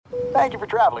Thank you for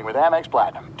traveling with Amex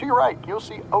Platinum. To your right, you'll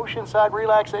see oceanside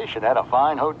relaxation at a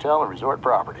fine hotel and resort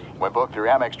property. When booked through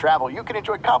Amex Travel, you can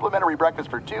enjoy complimentary breakfast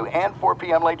for 2 and 4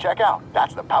 p.m. late checkout.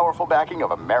 That's the powerful backing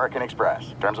of American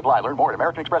Express. Terms apply. Learn more at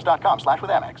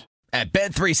americanexpress.com/withAmex. At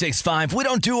Bet365, we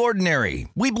don't do ordinary.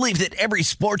 We believe that every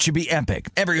sport should be epic.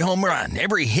 Every home run,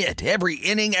 every hit, every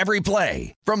inning, every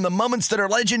play. From the moments that are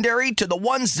legendary to the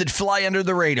ones that fly under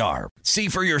the radar. See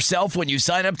for yourself when you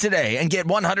sign up today and get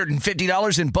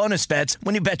 $150 in bonus bets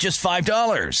when you bet just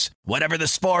 $5. Whatever the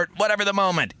sport, whatever the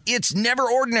moment, it's never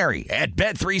ordinary at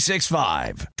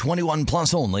Bet365. 21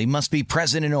 plus only. Must be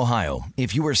present in Ohio.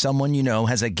 If you or someone you know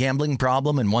has a gambling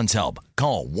problem and wants help,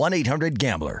 call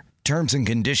 1-800-GAMBLER. Terms and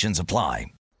conditions apply.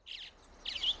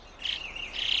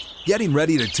 Getting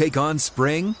ready to take on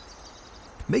spring?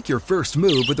 Make your first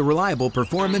move with the reliable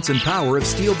performance and power of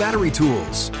Steel battery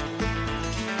tools.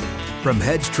 From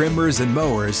hedge trimmers and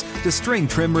mowers to string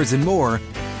trimmers and more,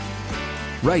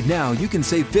 right now you can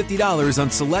save $50 on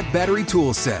select battery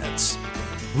tool sets.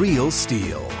 Real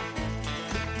Steel.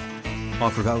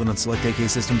 Offer valid on select AK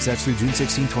system sets through June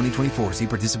 16, 2024. See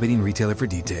participating retailer for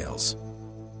details.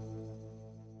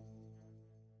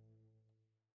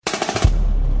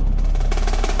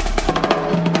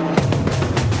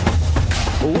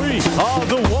 Are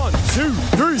the 1, 2,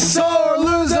 3 sore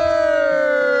losers.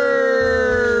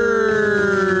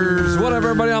 What up,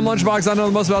 everybody? I'm Lunchbox. I know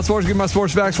the most about sports. Give me my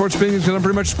sports facts, sports opinions, because I'm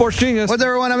pretty much a sports genius. What's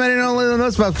everyone? I mean, I don't know the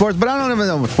most about sports, but I don't even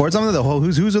know sports. I'm the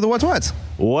who's or the what's.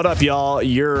 What up, y'all?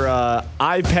 Your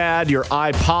iPad, your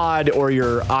iPod, or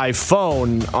your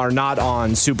iPhone are not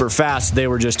on super fast. They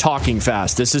were just talking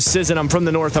fast. This is Sizzin. I'm from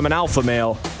the north. I'm an alpha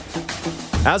male.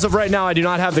 As of right now, I do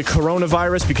not have the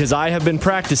coronavirus because I have been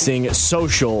practicing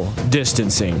social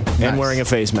distancing and wearing a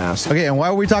face mask. Okay, and why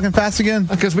were we talking fast again?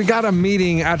 Because we got a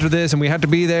meeting after this, and we had to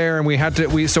be there,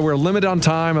 and so we're limited on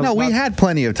time. No, we had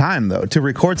plenty of time though to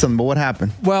record something. But what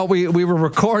happened? Well, we were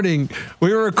recording.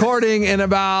 We were recording, and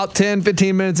about 10,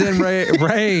 15 minutes in, Ray,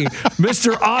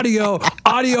 Mr.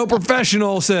 Audio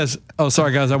professional says, "Oh,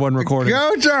 sorry guys, I wasn't recording."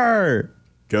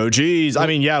 Go G's. I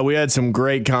mean, yeah, we had some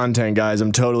great content, guys.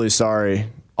 I'm totally sorry.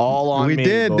 All on me. We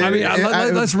did. Boy. I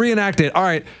mean, let's reenact it. All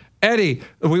right, Eddie,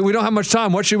 we don't have much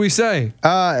time. What should we say?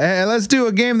 Hey, let's do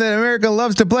a game that America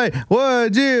loves to play.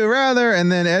 Would you rather?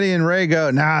 And then Eddie and Ray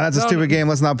go, nah, that's a stupid game.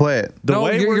 Let's not play it. The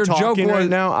way we're talking right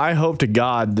now, I hope to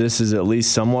God this is at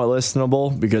least somewhat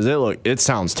listenable because it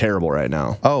sounds terrible right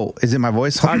now. Oh, is it my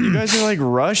voice? You guys are like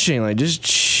rushing, like just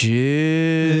chill.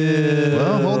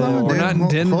 Well, hold on, We're not in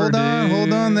Denver,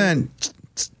 hold on then.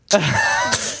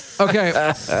 Okay,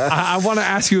 I want to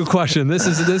ask you a question. This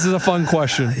is a fun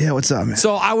question. Yeah, what's up, man?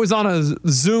 So I was on a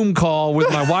Zoom call with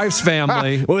my wife's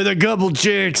family. With a couple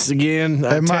chicks again.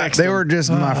 They were just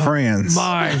my friends.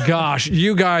 My gosh,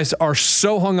 you guys are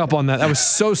so hung up on that. That was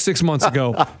so 6 months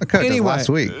ago. Anyway, last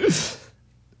week.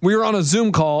 We were on a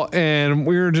Zoom call, and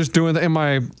we were just doing and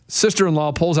my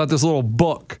sister-in-law pulls out this little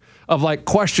book of like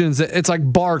questions. It's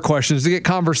like bar questions to get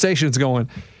conversations going.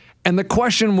 And the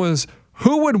question was,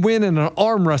 who would win in an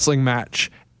arm wrestling match,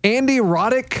 Andy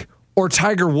Roddick or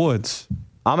Tiger Woods?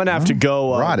 I'm going to have to go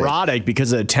Roddick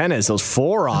because of the tennis, those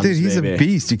forearms. Dude, he's a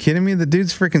beast. You kidding me? The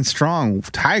dude's freaking strong.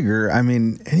 Tiger, I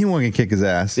mean, anyone can kick his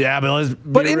ass. Yeah,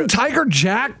 but isn't Tiger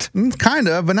jacked? Kind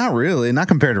of, but not really. Not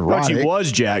compared to Roddick. He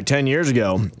was jacked 10 years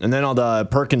ago, and then all the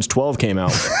Perkins 12 came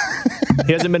out.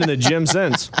 He hasn't been in the gym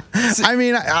since. I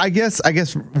mean, I guess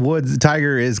Woods,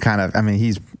 Tiger is kind of, I mean,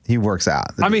 he works out.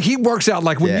 I mean, he works out.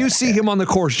 Like when you see him on the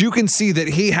course, you can see that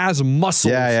he has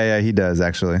muscles. Yeah, he does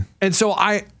actually. And so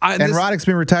and Roddick's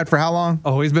been retired for how long?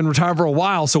 Oh, he's been retired for a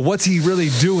while. So what's he really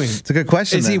doing? It's a good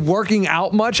question. Is he working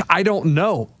out much? I don't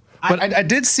know. But I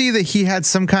did see that he had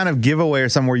some kind of giveaway or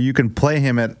something where you can play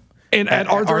him at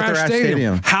Arthur Ashe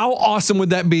Stadium. How awesome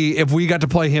would that be if we got to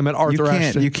play him at Arthur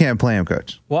Ashe Stadium? You can't play him,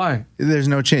 Coach. Why? There's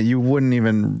no chance. You wouldn't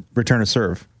even return a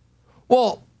serve.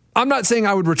 Well, I'm not saying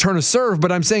I would return a serve,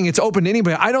 but I'm saying it's open to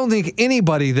anybody. I don't think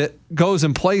anybody that goes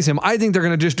and plays him, I think they're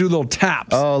going to just do little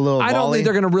taps. Oh, a little volley. I don't think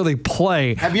they're going to really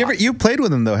play. Have you ever, you played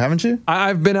with him though, haven't you?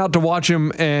 I've been out to watch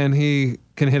him and he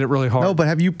can hit it really hard. No, but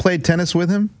have you played tennis with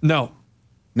him? No.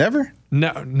 Never?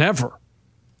 No, never.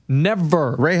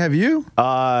 Ray, have you?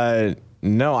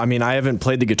 No, I mean, I haven't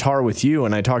played the guitar with you,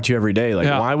 and I talk to you every day. Like,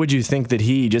 why would you think that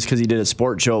he, just because he did a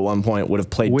sports show at one point, would have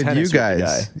played with tennis you guys?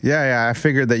 With the guy? Yeah. I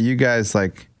figured that you guys,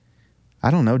 like, I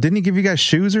don't know. Didn't he give you guys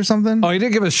shoes or something? Oh, he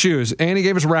did give us shoes, and he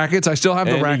gave us rackets. I still have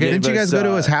the racket. Didn't you guys go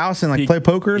to his house and like play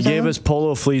poker? He gave us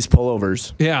polo fleece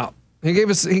pullovers. Yeah. He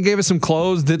gave us some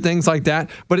clothes, did things like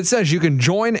that. But it says you can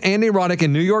join Andy Roddick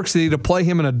in New York City to play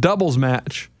him in a doubles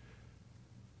match.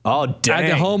 Oh, dang. At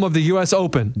the home of the U.S.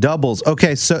 Open. Doubles.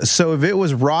 Okay, so if it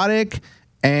was Roddick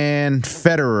and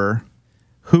Federer,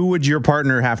 who would your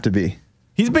partner have to be?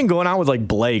 He's been going out with like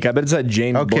Blake. I bet it's that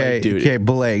James Blake dude. Okay,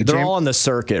 Blake. They're all on the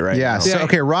circuit right now. So,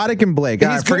 okay, Roddick and Blake.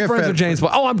 He's good friends with James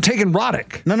Blake. Oh, I'm taking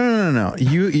Roddick. No.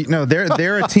 No,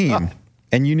 they're a team,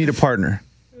 and you need a partner.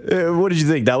 What did you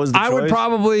think? That was the choice? I would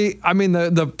probably,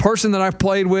 the person that I've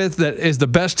played with that is the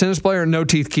best tennis player, No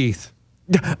Teeth Keith.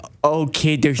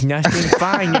 Okay, there's nothing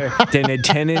finer than a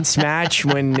tennis match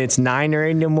when it's 9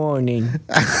 in the morning.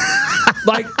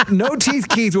 Like No Teeth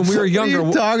Keith when we were younger. What are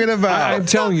you talking about? I'm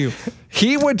telling you,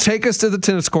 he would take us to the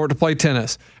tennis court to play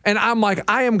tennis. And I'm like,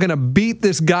 I am going to beat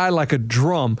this guy like a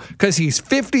drum because he's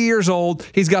 50 years old.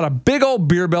 He's got a big old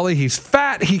beer belly. He's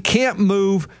fat. He can't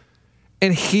move.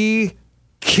 And he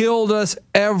killed us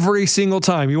every single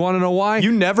time. You want to know why?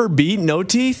 You never beat No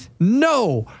Teeth?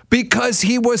 No, because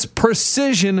he was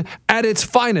precision at its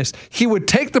finest. He would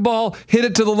take the ball, hit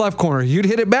it to the left corner. You'd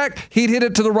hit it back, he'd hit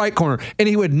it to the right corner. And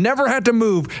he would never have to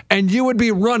move, and you would be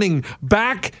running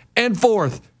back and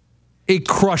forth. He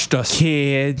crushed us.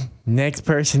 Kid, next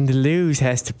person to lose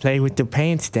has to play with their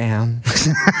pants down.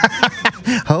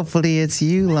 Hopefully it's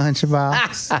you,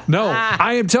 Lunchbox. No,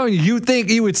 I am telling you, you think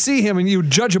you would see him and you would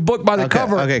judge a book by the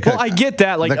cover. Okay, well, I get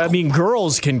that. Like,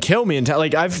 girls can kill me.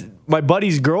 My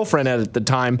buddy's girlfriend at the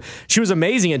time, she was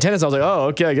amazing at tennis. I was like, oh,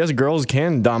 okay, I guess girls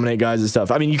can dominate guys and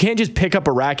stuff. I mean, you can't just pick up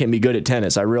a racket and be good at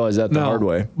tennis. I realized that the hard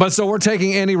way. But so we're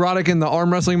taking Andy Roddick in the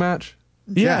arm wrestling match?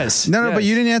 Yes. No, yes. but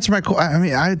you didn't answer my question. I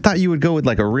mean, I thought you would go with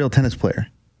like a real tennis player.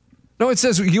 No, it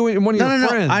says you and one of your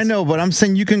friends. No, I know, but I'm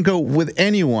saying you can go with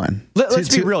anyone.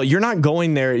 Let's be real. You're not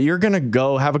going there. You're going to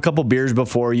go have a couple beers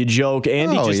before you joke.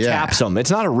 Andy taps them. It's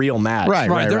not a real match.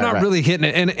 Right. They're not really hitting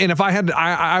it. And if I had,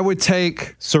 I would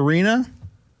take Serena.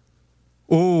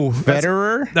 Ooh,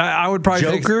 Federer. I would probably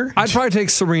Joker. I'd probably take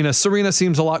Serena. Serena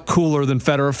seems a lot cooler than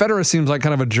Federer. Federer seems like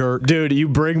kind of a jerk. Dude, you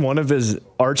bring one of his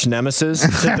arch nemesis to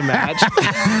the match.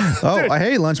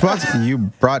 Hey, Lunchbox, you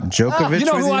brought Djokovic. You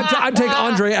know with who you? I'd take?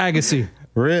 Andre Agassi.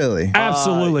 Really?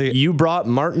 Absolutely. You brought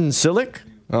Martin Cilic?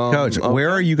 Coach, where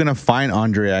are you going to find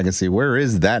Andre Agassi? Where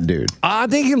is that dude? I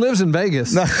think he lives in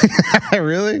Vegas.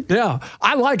 Really? Yeah.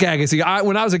 I like Agassi.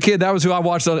 When I was a kid, that was who I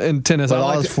watched in tennis. With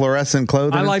all his fluorescent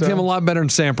clothing. I liked him a lot better than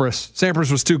Sampras.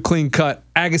 Sampras was too clean cut.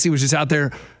 Agassi was just out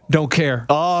there, don't care.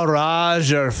 Oh,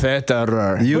 Roger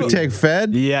Federer. You would take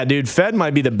Fed? Yeah, dude. Fed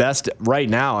might be the best right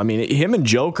now. I mean, him and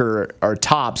Joker are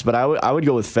tops, but I would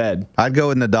go with Fed. I'd go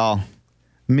with Nadal.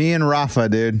 Me and Rafa,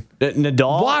 dude.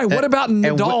 Nadal? Why? What about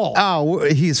Nadal?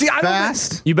 He's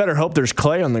fast. You better hope there's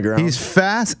clay on the ground. He's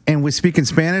fast, and we speak in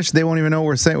Spanish. They won't even know what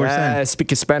we're saying.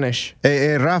 Speak Spanish.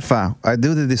 Hey, Rafa, I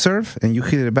do the serve, and you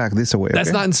hit it back this way.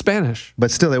 That's not in Spanish.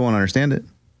 But still, they won't understand it.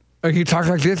 He talks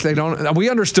like this. They don't. We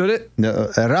understood it.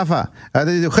 No, Rafa, I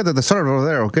do hit the serve over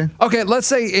there, okay? Okay, let's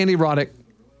say Andy Roddick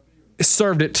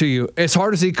served it to you as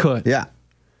hard as he could. Yeah.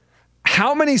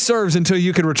 How many serves until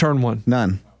you could return one?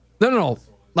 None. No.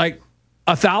 Like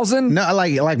 1,000? No,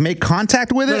 like make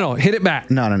contact with it? No, hit it back.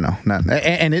 No, none.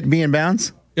 And it be in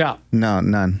bounds? Yeah. No,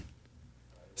 none.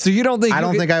 So you don't think... I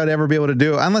don't think I would ever be able to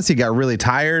do it unless he got really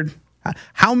tired.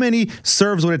 How many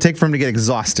serves would it take for him to get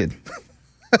exhausted?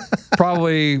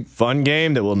 Probably... Fun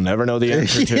game that we'll never know the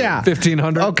answer to. Yeah.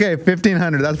 1,500? Okay,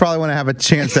 1,500. That's probably when I have a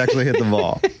chance to actually hit the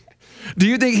ball. Do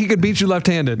you think he could beat you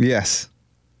left-handed? Yes.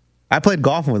 I played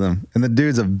golf with him, and the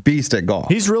dude's a beast at golf.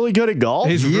 He's really good at golf?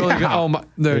 He's really good. Oh, my,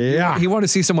 You want to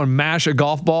see someone mash a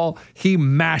golf ball? He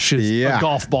mashes a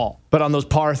golf ball. But on those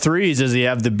par threes, does he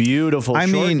have the beautiful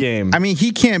short game? I mean,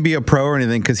 he can't be a pro or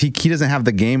anything because he doesn't have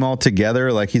the game all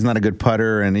together. Like, he's not a good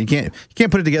putter, and he can't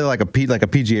put it together like a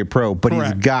PGA pro, but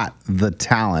Correct. He's got the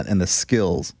talent and the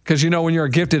skills. Because, when you're a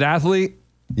gifted athlete...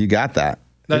 You got that.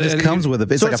 It just comes with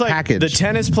it. It's like a package. The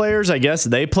tennis players, I guess,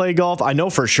 they play golf. I know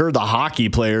for sure the hockey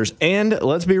players, and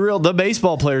let's be real, the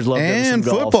baseball players love them some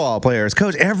golf. And football players.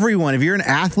 Coach, everyone, if you're an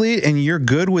athlete and you're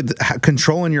good with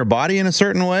controlling your body in a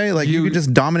certain way, like you can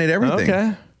just dominate everything.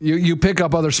 Okay. You pick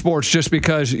up other sports just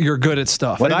because you're good at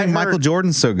stuff. Why do you think Michael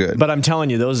Jordan's so good? But I'm telling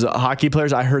you, those hockey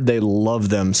players, I heard they love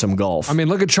them some golf. I mean,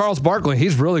 look at Charles Barkley.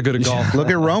 He's really good at golf. Look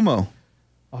at Romo.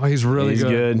 Oh, he's really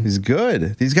good. He's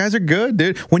good. These guys are good,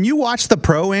 dude. When you watch the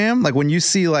Pro-Am, like when you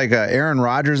see like Aaron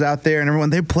Rodgers out there and everyone,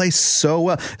 they play so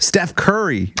well. Steph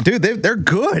Curry, dude, they're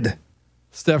good.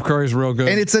 Steph Curry's real good.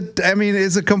 And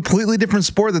it's a completely different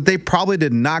sport that they probably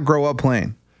did not grow up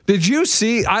playing. Did you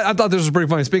see? I thought this was pretty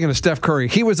funny. Speaking of Steph Curry,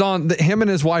 he was on. Him and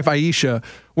his wife Aisha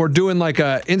were doing like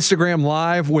a Instagram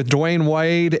live with Dwayne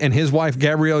Wade and his wife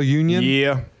Gabrielle Union.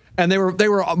 Yeah, and they were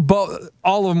both.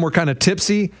 All of them were kind of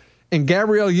tipsy. And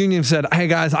Gabrielle Union said, hey,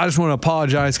 guys, I just want to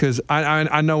apologize because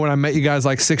I know when I met you guys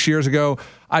like 6 years ago,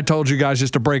 I told you guys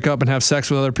just to break up and have sex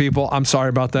with other people. I'm sorry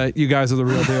about that. You guys are the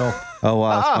real deal. Oh,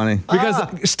 wow. That's funny.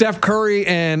 Because Steph Curry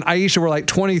and Aisha were like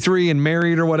 23 and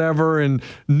married or whatever and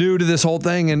new to this whole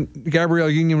thing. And Gabrielle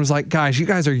Union was like, guys, you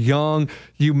guys are young.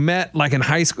 You met like in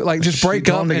high school. Like, just break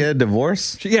She up. told them to get a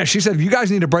divorce? She said, you guys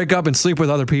need to break up and sleep with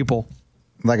other people.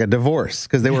 Like a divorce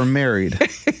because they were married.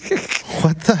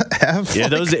 What the F? Yeah,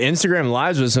 those Instagram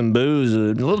lives with some booze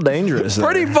are a little dangerous.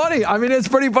 Pretty funny. I mean, it's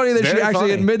pretty funny that Very she actually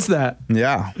funny. admits that.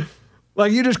 Yeah.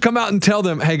 Like, you just come out and tell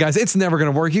them, hey, guys, it's never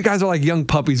going to work. You guys are like young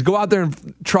puppies. Go out there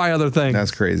and try other things.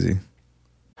 That's crazy.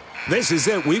 This is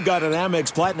it. We've got an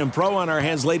Amex Platinum Pro on our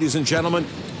hands, ladies and gentlemen.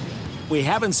 We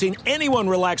haven't seen anyone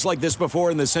relax like this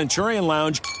before in the Centurion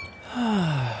Lounge.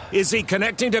 Is he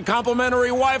connecting to complimentary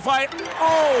Wi-Fi?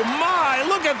 Oh, my.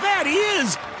 Look at that. He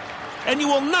is. And you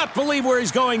will not believe where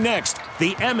he's going next.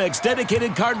 The Amex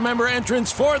dedicated card member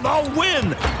entrance for the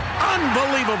win.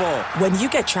 Unbelievable. When you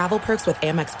get travel perks with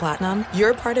Amex Platinum,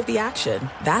 you're part of the action.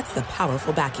 That's the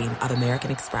powerful backing of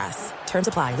American Express. Terms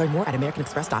apply. Learn more at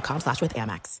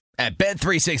americanexpress.com/withAmex. At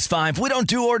Bet365, we don't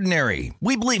do ordinary.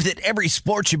 We believe that every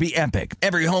sport should be epic.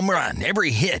 Every home run,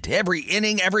 every hit, every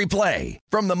inning, every play.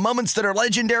 From the moments that are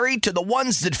legendary to the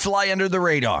ones that fly under the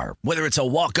radar. Whether it's a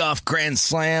walk-off grand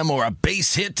slam or a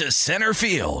base hit to center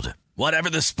field.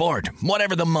 Whatever the sport,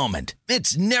 whatever the moment.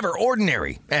 It's never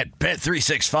ordinary at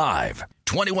Bet365.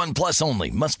 21 plus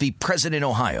only. Must be present in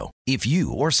Ohio. If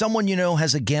you or someone you know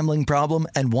has a gambling problem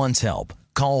and wants help,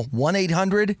 call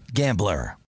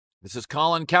 1-800-GAMBLER. This is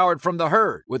Colin Cowherd from The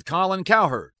Herd with Colin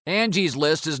Cowherd. Angie's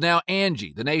List is now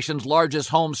Angie, the nation's largest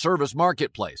home service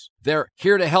marketplace. They're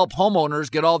here to help homeowners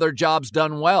get all their jobs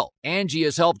done well. Angie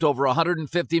has helped over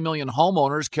 150 million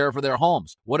homeowners care for their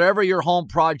homes. Whatever your home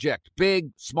project,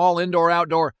 big, small, indoor,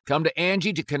 outdoor, come to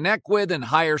Angie to connect with and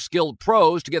hire skilled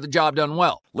pros to get the job done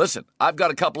well. Listen, I've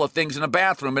got a couple of things in a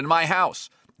bathroom in my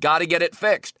house. Got to get it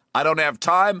fixed. I don't have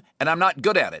time, and I'm not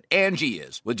good at it. Angie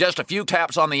is. With just a few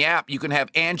taps on the app, you can have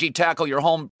Angie tackle your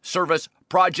home service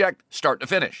project start to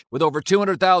finish. With over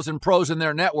 200,000 pros in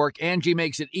their network, Angie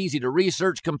makes it easy to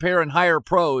research, compare, and hire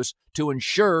pros to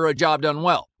ensure a job done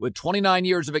well. With 29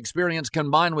 years of experience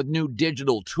combined with new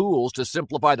digital tools to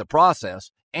simplify the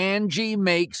process, Angie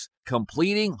makes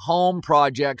completing home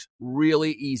projects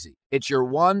really easy. It's your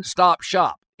one-stop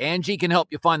shop. Angie can help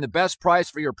you find the best price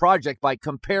for your project by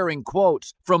comparing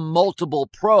quotes from multiple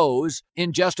pros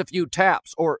in just a few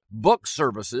taps, or book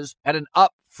services at an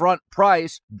upfront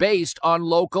price based on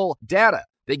local data.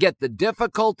 They get the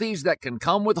difficulties that can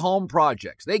come with home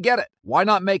projects. They get it. Why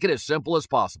not make it as simple as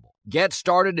possible? Get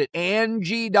started at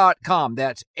Angie.com.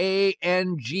 That's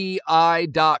ANGI.com,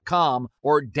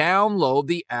 or download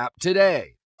the app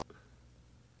today.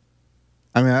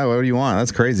 I mean, what do you want?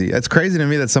 That's crazy. That's crazy to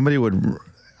me that somebody would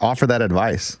offer that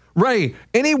advice. Ray,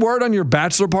 any word on your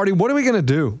bachelor party? What are we going to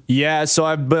do? Yeah, so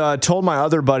I've told my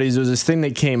other buddies there's this thing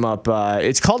that came up.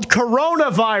 It's called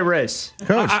coronavirus.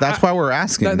 Coach, that's why we're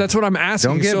asking. That's what I'm asking.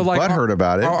 Don't get butthurt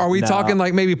about it. Are we talking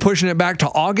like maybe pushing it back to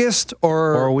August?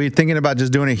 Or are we thinking about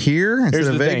just doing it here instead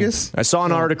of Vegas? I saw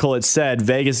an article. It said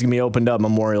Vegas is going to be opened up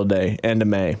Memorial Day, end of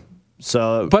May.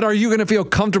 So, but are you going to feel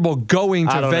comfortable going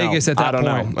to Vegas at that point?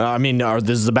 I don't know. I mean,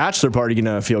 is the bachelor party going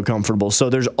to feel comfortable? So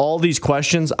there's all these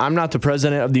questions. I'm not the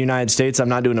president of the United States. I'm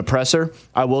not doing a presser.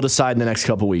 I will decide in the next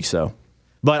couple weeks, though.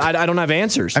 But I don't have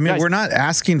answers. I mean, we're not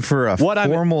asking for a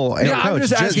formal coach.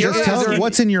 Just tell us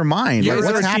what's in your mind. Like,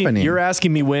 what's happening? You're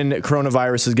asking me when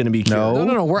coronavirus is going to be cured.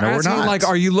 No. We're asking, like,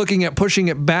 are you looking at pushing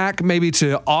it back maybe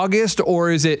to August? Or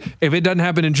is it, if it doesn't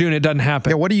happen in June, it doesn't happen?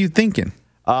 Yeah, what are you thinking?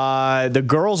 The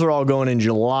girls are all going in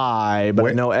July, but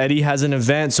I know Eddie has an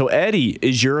event. So, Eddie,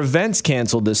 is your events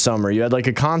canceled this summer? You had like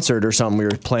a concert or something we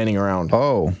were planning around.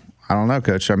 Oh, I don't know,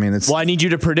 Coach. I mean, Well, I need you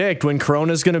to predict when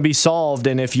Corona's going to be solved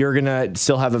and if you're going to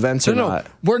still have events or not.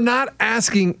 We're not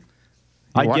asking.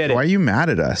 I get it. Why are you mad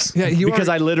at us? Yeah, because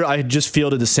I just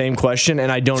fielded the same question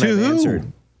and I don't have an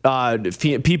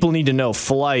answer. People need to know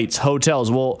flights,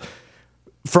 hotels. Well,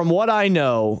 from what I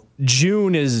know,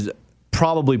 June is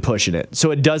probably pushing it.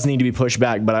 So it does need to be pushed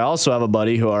back. But I also have a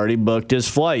buddy who already booked his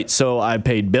flight. So I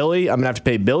paid Billy. I'm going to have to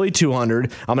pay Billy $200.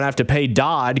 I'm going to have to pay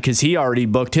Dodd because he already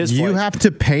booked his flight. You have to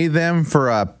pay them for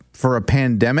a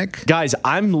pandemic? Guys,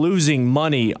 I'm losing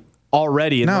money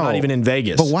already and they're not even in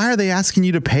Vegas. But why are they asking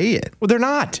you to pay it? Well, they're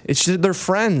not. It's just they're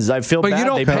friends. I feel bad. But you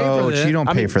don't pay for that. You don't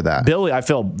pay for that. Billy, I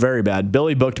feel very bad.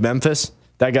 Billy booked Memphis.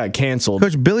 That got canceled.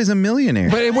 Coach, Billy's a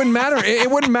millionaire. But it wouldn't matter. It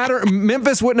wouldn't matter.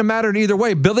 Memphis wouldn't have mattered either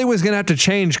way. Billy was going to have to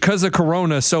change because of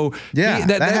Corona. So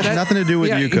that has nothing to do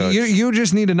with you, Coach. You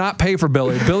just need to not pay for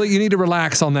Billy. Billy, you need to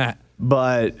relax on that.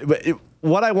 But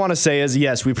what I want to say is,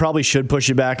 yes, we probably should push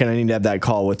it back, and I need to have that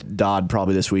call with Dodd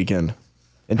probably this weekend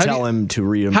and tell him to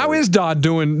read. How is Dodd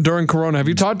doing during Corona? Have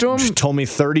you talked to him? Just told me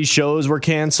 30 shows were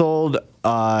canceled.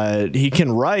 He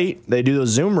can write. They do those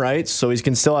Zoom writes, so he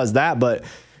still has that, but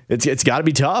it's got to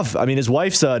be tough. I mean, his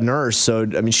wife's a nurse, so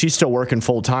I mean, she's still working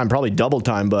full time, probably double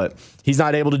time, but he's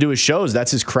not able to do his shows.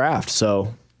 That's his craft.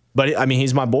 So, but I mean,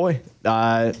 he's my boy.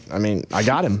 I mean, I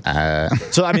got him.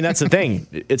 So I mean, that's the thing.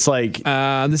 It's like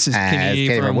this is Kenny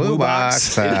from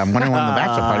WooBox. I'm wondering when the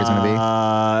bachelor party's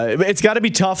going to be. It's got to be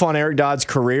tough on Eric Dodd's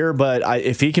career, but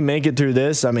if he can make it through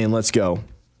this, I mean, let's go.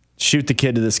 Shoot the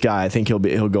kid to the sky. I think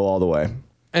he'll go all the way.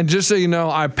 And just so you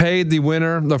know, I paid the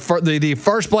winner, the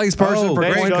first place person for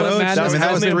Coin Flip Madness.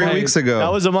 That was 3 weeks ago.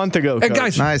 That was a month ago, Coach. Hey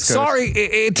guys, nice, Coach. Sorry,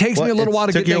 it takes me a little while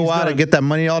to get things done. Took you a while to get that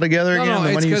money all together again,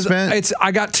 the money you spent?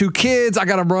 I got 2 kids. I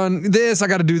got to run this. I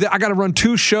got to do that. I got to run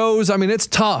 2 shows. I mean, it's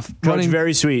tough. Coach,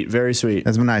 very sweet. Very sweet.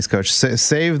 That's been nice, Coach.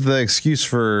 Save the excuse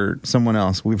for someone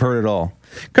else. We've heard it all.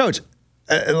 Coach,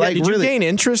 did you gain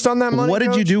interest on that money, what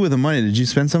did you do with the money? Did you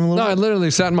spend some a little bit? No, I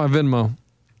literally sat in my Venmo.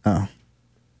 Oh.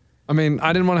 I mean,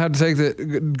 I didn't want to have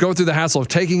to go through the hassle of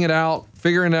taking it out,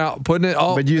 figuring it out, putting it.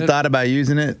 But you thought about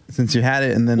using it since you had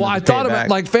it, and then I thought about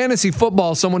like fantasy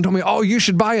football. Someone told me, "Oh, you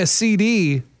should buy a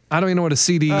CD." I don't even know what a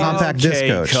CD is. Compact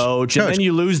disc, Coach. And then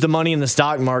you lose the money in the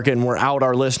stock market, and we're out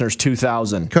our listeners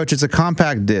 $2,000. Coach, it's a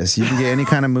compact disc. You can get any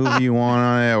kind of movie you want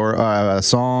on it, or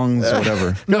songs,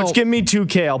 whatever. Coach, give me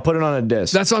 $2,000. I'll put it on a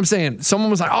disc. That's what I'm saying.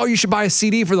 Someone was like, "Oh, you should buy a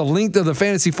CD for the length of the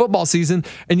fantasy football season,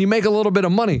 and you make a little bit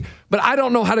of money." But I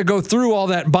don't know how to go through all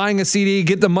that, buying a CD,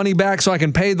 get the money back so I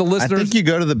can pay the listeners. I think you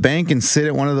go to the bank and sit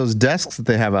at one of those desks that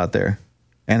they have out there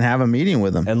and have a meeting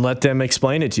with them. And let them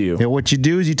explain it to you. Yeah, what you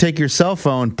do is you take your cell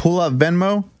phone, pull up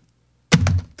Venmo,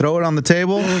 throw it on the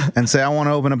table, and say, "I want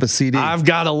to open up a CD. I've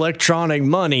got electronic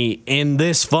money in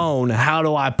this phone. How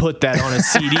do I put that on a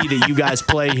CD that you guys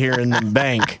play here in the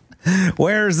bank?"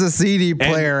 Where's the CD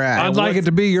player at? I'd like it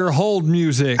to be your hold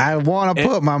music. I want to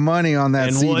put my money on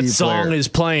that CD player. And what song is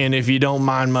playing, if you don't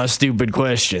mind my stupid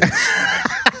question?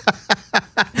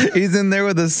 He's in there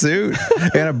with a suit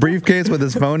and a briefcase with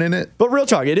his phone in it. But real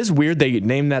talk, it is weird they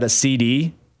named that a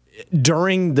CD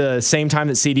during the same time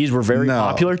that CDs were very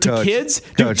popular. To kids,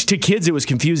 it was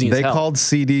confusing as hell. They called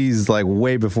CDs like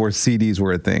way before CDs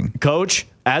were a thing. Coach,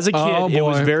 as a kid, it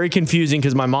was very confusing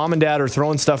because my mom and dad are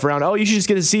throwing stuff around. "Oh, you should just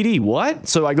get a CD." What?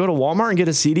 So I go to Walmart and get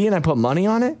a CD and I put money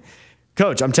on it?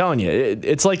 Coach, I'm telling you,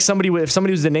 it's like if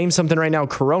somebody was to name something right now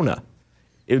Corona,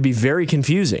 it would be very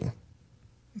confusing.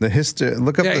 The history.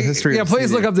 Look up the history. Yeah, of please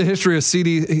CD. look up the history of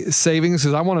CD savings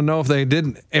because I want to know if they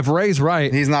didn't. If Ray's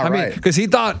right, he's not right because he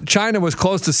thought China was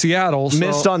close to Seattle. So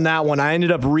missed on that one. I ended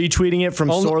up retweeting it from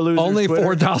Sore Loser. Only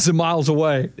 4,000 miles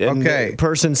away. And the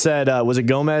person said, "Was it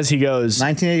Gomez?" He goes,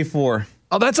 1984.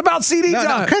 Oh, that's about CD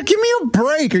time. No, give me a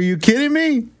break. Are you kidding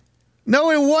me?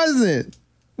 No, it wasn't.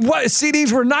 What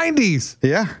CDs were 90s?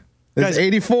 Yeah. It's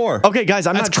 84. Okay, guys,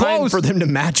 I'm not trying for them to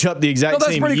match up the exact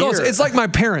same year. No, that's pretty close. It's like my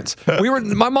parents.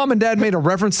 My mom and dad made a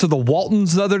reference to the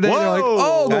Waltons the other day. Whoa, they're like,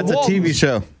 "Oh, that's Waltons. a TV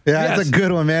show." Yeah, that's a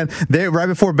good one, man. They right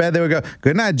before bed they would go,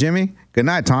 "Good night, Jimmy. Good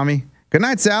night, Tommy. Good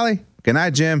night, Sally. Good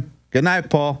night, Jim. Good night,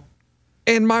 Paul."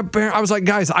 And I was like,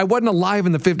 "Guys, I wasn't alive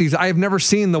in the 50s. I have never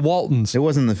seen the Waltons." It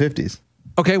wasn't in the 50s.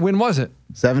 Okay, when was it?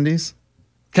 70s.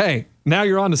 Okay, now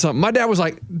you're on to something. My dad was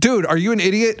like, "Dude, are you an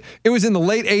idiot?" It was in the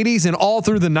late 80s and all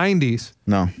through the 90s.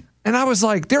 No. And I was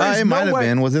like, there is it no might have way.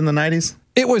 been. Was it in the 90s?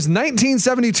 It was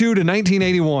 1972 to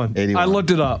 1981. 81. I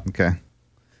looked it up. Okay.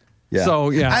 Yeah. So,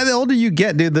 yeah. The older you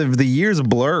get, dude, the years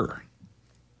blur.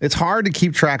 It's hard to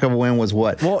keep track of when was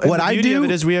what. Well, what the beauty of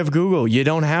it is we have Google. You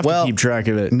don't have to keep track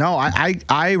of it. No,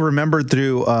 I remembered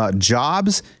through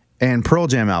Jobs and Pearl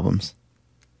Jam albums.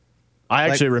 I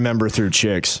actually remember through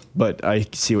Chicks, but I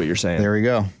see what you're saying. There we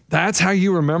go. That's how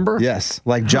you remember? Yes.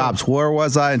 Like Jobs. Where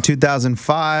was I in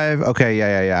 2005? Okay,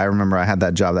 yeah. I remember I had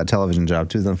that job, that television job,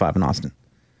 2005 in Austin.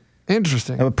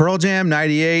 Interesting. Pearl Jam,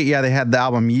 98. Yeah, they had the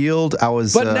album Yield. I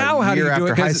was But now how do you do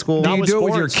it? high school. Do you do it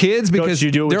with your kids? Because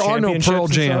there are no Pearl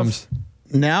Jams.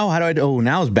 Now, how do I do? Oh,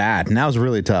 now is bad. Now is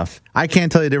really tough. I can't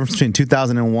tell you the difference between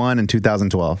 2001 and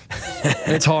 2012.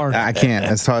 It's hard. I can't.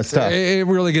 It's tough. It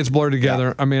really gets blurred together.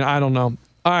 Yeah. I mean, I don't know.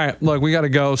 All right, look, we got to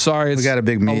go. Sorry, we got a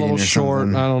big meeting. A little short.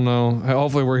 Something. I don't know.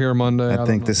 Hopefully, we're here Monday. I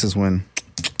think this is when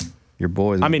your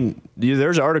boys. I mean,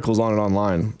 there's articles on it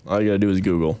online. All you got to do is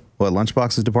Google. What,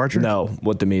 Lunchbox's departure? No,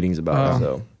 what the meeting's about.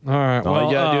 So, all right. All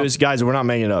you got to do is, guys, we're not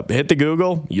making it up. Hit the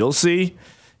Google. You'll see.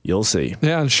 You'll see.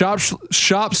 Yeah, and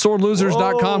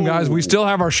shopsorelosers.com, guys. We still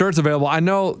have our shirts available. I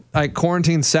know, like,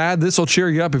 quarantine's sad. This will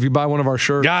cheer you up if you buy one of our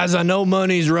shirts. Guys, I know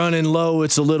money's running low.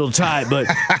 It's a little tight, but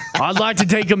I'd like to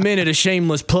take a minute, a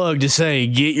shameless plug, to say,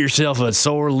 get yourself a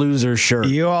Sore Loser shirt.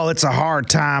 Y'all, it's a hard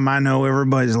time. I know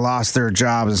everybody's lost their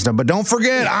jobs and stuff, but don't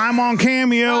forget, I'm on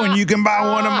Cameo, and you can buy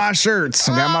one of my shirts.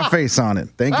 I got my face on it.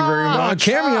 Thank you very much. On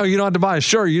Cameo, you don't have to buy a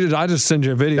shirt. I just send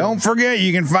you a video. Don't forget,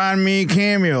 you can find me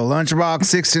Cameo, Lunchbox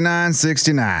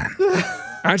 6969.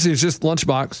 Actually, it's just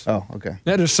Lunchbox. Oh, okay.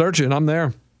 Yeah, just search it. I'm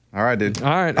there. All right, dude. All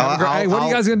right. Hey, what are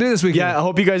you guys going to do this weekend? Yeah, I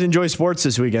hope you guys enjoy sports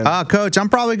this weekend. Coach, I'm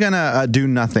probably going to do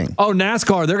nothing. Oh,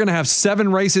 NASCAR. They're going to have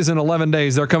 7 races in 11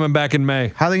 days. They're coming back in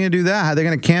May. How are they going to do that? How are they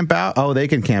going to camp out? Oh, they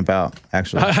can camp out,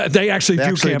 actually. They actually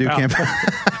do camp out.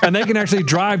 And they can actually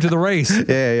drive to the race.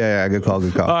 Yeah. Good call.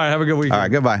 All right, have a good weekend. All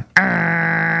right, goodbye.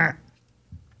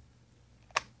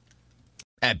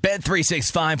 At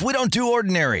Bet365, we don't do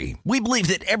ordinary. We believe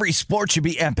that every sport should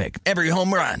be epic. Every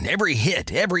home run, every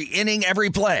hit, every inning, every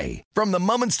play. From the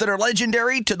moments that are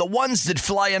legendary to the ones that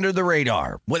fly under the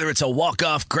radar. Whether it's a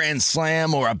walk-off grand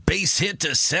slam or a base hit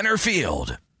to center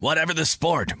field. Whatever the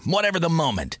sport, whatever the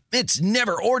moment. It's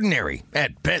never ordinary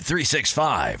at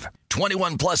Bet365.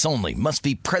 21 plus only. Must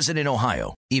be present in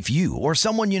Ohio. If you or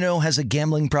someone you know has a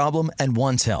gambling problem and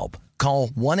wants help, call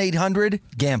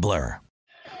 1-800-GAMBLER.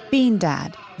 Bean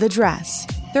Dad, The Dress,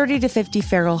 30 to 50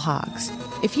 Feral Hogs.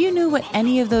 If you knew what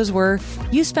any of those were,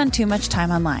 you spend too much time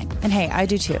online. And hey, I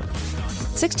do too.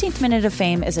 16th Minute of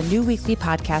Fame is a new weekly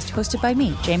podcast hosted by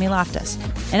me, Jamie Loftus.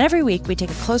 And every week we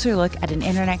take a closer look at an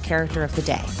internet character of the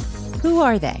day. Who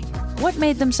are they? What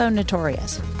made them so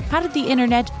notorious? How did the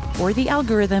internet or the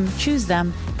algorithm choose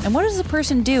them? And what does a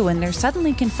person do when they're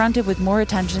suddenly confronted with more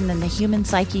attention than the human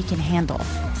psyche can handle?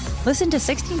 Listen to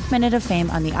 16th Minute of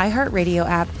Fame on the iHeartRadio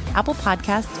app, Apple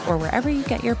Podcasts, or wherever you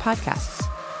get your podcasts.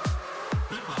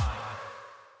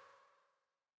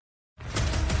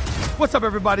 What's up,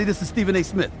 everybody? This is Stephen A.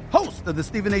 Smith, host of the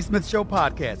Stephen A. Smith Show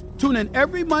podcast. Tune in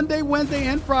every Monday, Wednesday,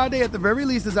 and Friday at the very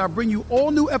least as I bring you all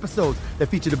new episodes that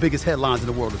feature the biggest headlines in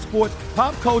the world of sports,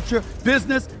 pop culture,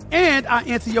 business, and I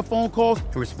answer your phone calls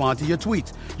and respond to your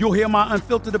tweets. You'll hear my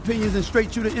unfiltered opinions and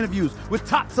straight-shooter interviews with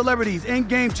top celebrities and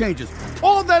game changers.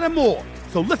 All that and more.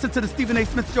 So listen to the Stephen A.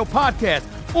 Smith Show podcast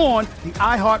on the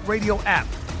iHeartRadio app,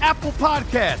 Apple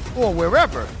Podcasts, or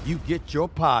wherever you get your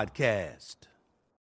podcasts.